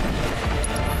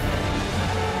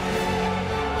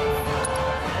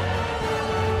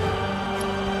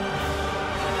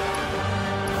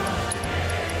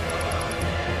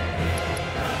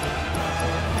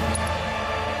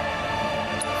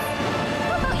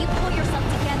 How about you pull yourself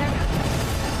together?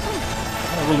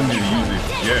 I don't really need to use it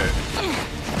yet.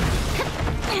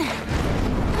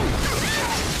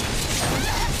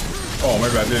 Oh,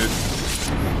 maybe I did.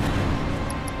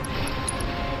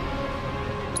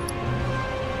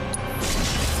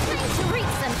 Time to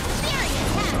reach some serious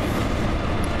havoc.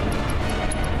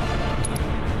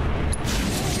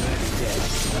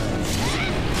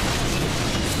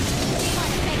 You want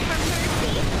to beg for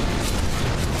mercy?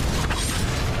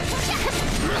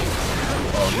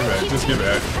 Oh, give that. Just give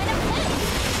that.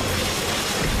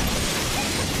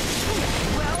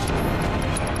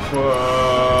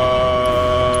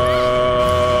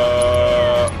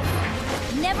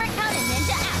 Never count a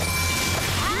ninja out.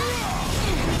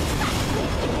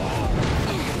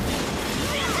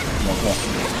 Come on.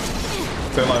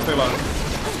 Stay alive, stay alive.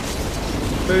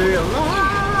 Stay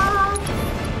alive.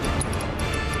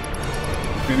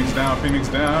 Phoenix down, Phoenix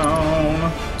down.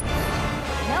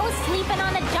 No sleeping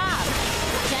on the job.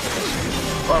 Just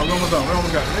Oh, we almost done. We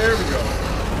almost got it. There we go.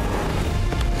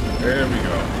 There we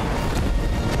go.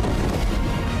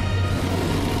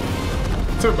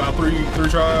 Took about three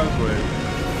tries, but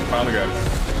finally got it.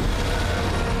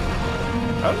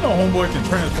 I don't know homeboy can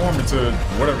transform into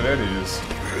whatever that is.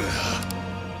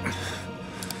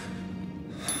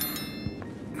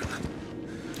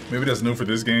 Maybe that's new for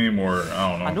this game, or I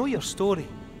don't know. I know your story.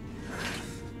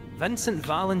 Vincent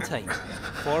Valentine,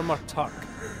 former Turk.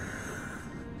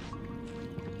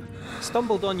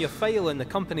 Stumbled on your file in the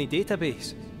company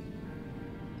database.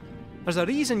 There's a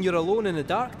reason you're alone in the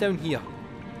dark down here.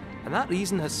 And that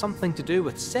reason has something to do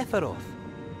with Sephiroth.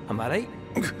 Am I right?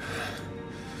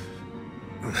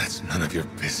 That's none of your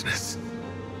business.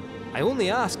 I only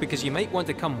ask because you might want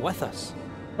to come with us.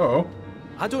 Uh-oh.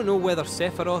 I don't know whether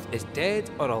Sephiroth is dead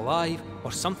or alive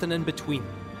or something in between.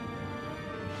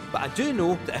 But I do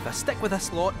know that if I stick with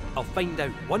this lot, I'll find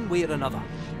out one way or another.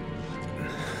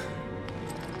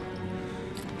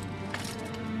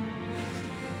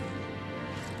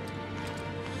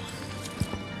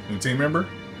 New team member?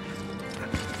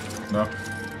 No.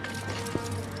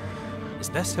 Is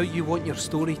this how you want your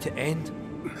story to end?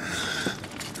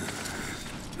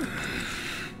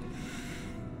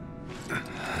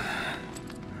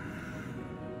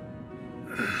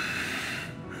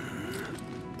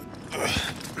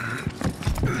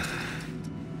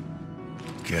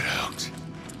 Get out.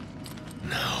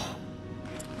 Now.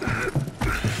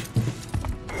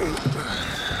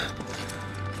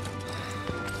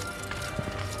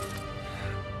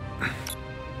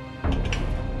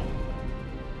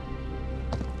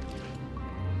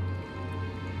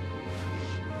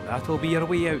 That'll be our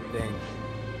way out then.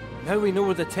 Now we know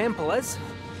where the temple is,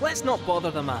 let's not bother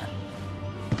the man.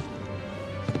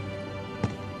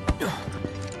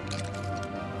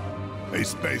 Hey,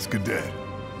 Space Cadet.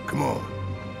 Come on.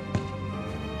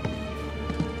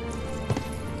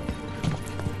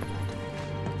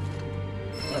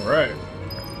 Alright.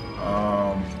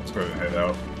 Let's go ahead and head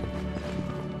out.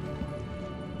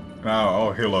 Now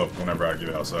I'll heal up whenever I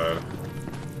get outside.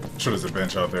 I'm sure there's a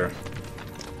bench out there.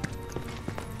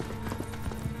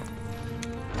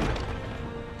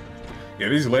 Yeah,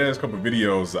 these last couple of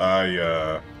videos,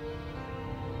 I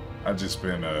just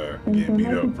been getting beat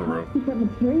up for real.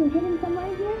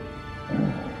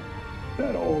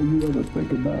 That all you ever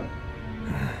think about?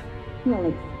 Well,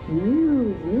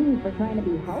 excuse me for trying to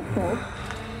be helpful.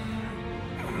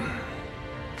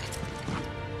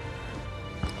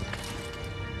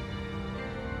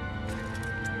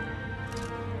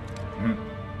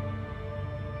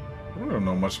 I don't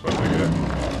know much about that yet.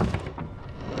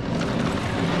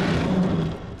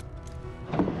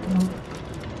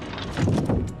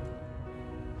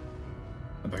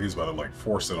 I thought he was about to like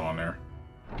force it on there.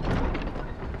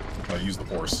 Like use the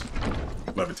force.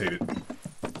 Levitate it.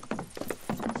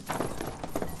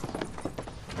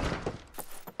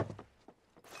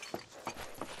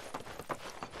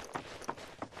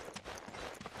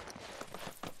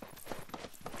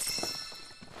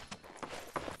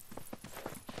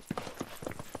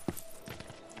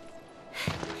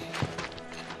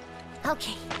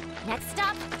 Okay, next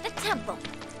stop, the temple.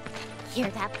 Hear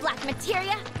that, black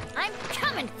materia? I'm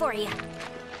coming for you.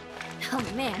 Oh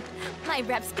man, my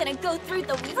rep's gonna go through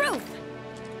the roof.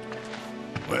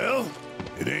 Well,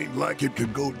 it ain't like it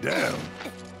could go down.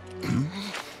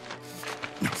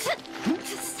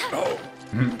 Oh.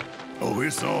 Oh,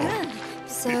 it's on.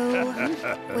 So,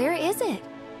 where is it?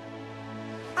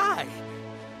 Aye.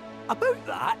 About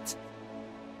that.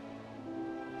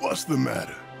 What's the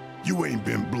matter? You ain't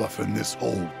been bluffing this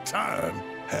whole time,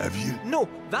 have you? No,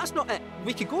 that's not it.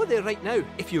 We could go there right now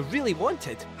if you really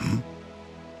wanted.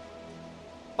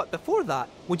 But before that,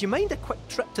 would you mind a quick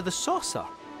trip to the saucer?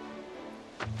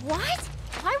 What?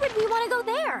 Why would we want to go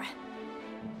there?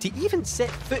 To even set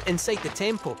foot inside the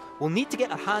temple, we'll need to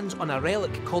get our hands on a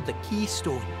relic called the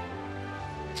Keystone.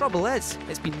 Trouble is,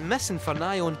 it's been missing for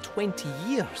nigh on 20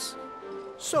 years.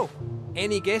 So,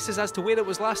 any guesses as to where it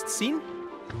was last seen?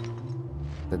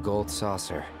 The gold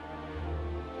saucer.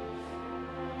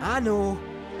 I know,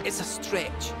 it's a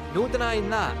stretch, no denying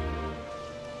that.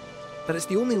 But it's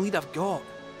the only lead I've got.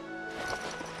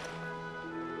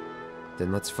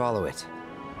 Then let's follow it.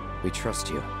 We trust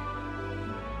you.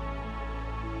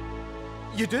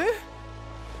 You do?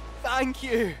 Thank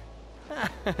you.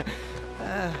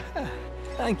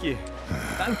 Thank you.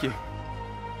 Thank you.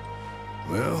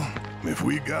 Well, if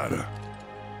we gotta.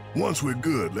 Once we're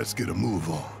good, let's get a move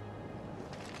on.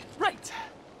 Right.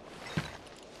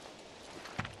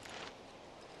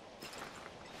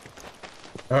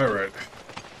 All right.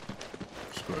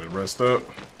 Just go ahead and rest up.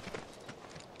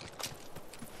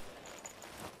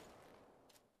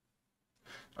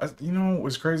 You know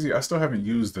what's crazy? I still haven't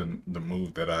used the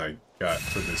move that I got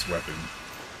for this weapon.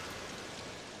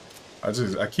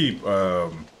 I keep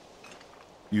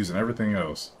using everything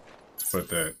else but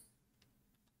that.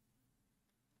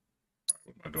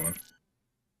 What am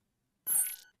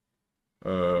I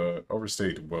doing?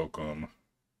 Overstayed welcome.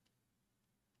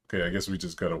 Okay, I guess we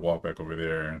just gotta walk back over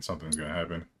there and something's gonna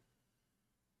happen.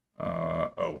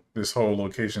 Oh, this whole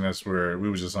location, that's where we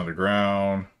were just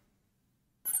underground.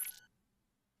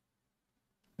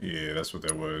 Yeah, that's what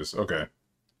that was. Okay.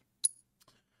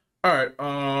 Alright,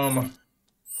 I'm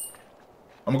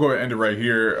gonna go ahead and end it right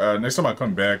here. Next time I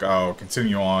come back, I'll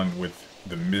continue on with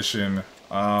the mission.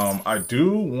 I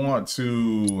do want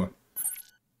to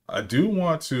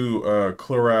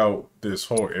clear out this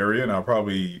whole area, and I'll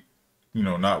probably, you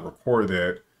know, not record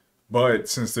that. But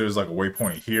since there's like a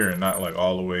waypoint here and not like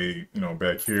all the way, you know,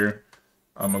 back here,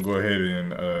 I'm gonna go ahead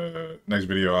and next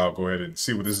video I'll go ahead and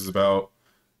see what this is about.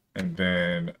 And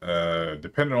then,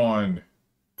 depending on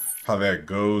how that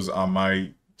goes, I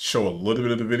might show a little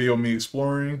bit of the video of me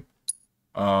exploring,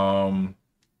 or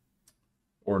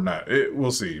not.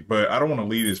 We'll see. But I don't want to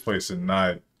leave this place and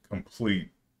not complete,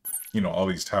 you know, all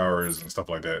these towers and stuff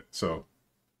like that. So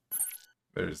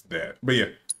there's that. But yeah,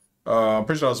 I'm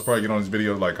pretty sure I'll probably get on this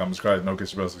video, like, comment, subscribe, no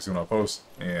kiss your bells to see when I post,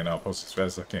 and I'll post as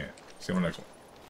fast as I can. See you on the next one.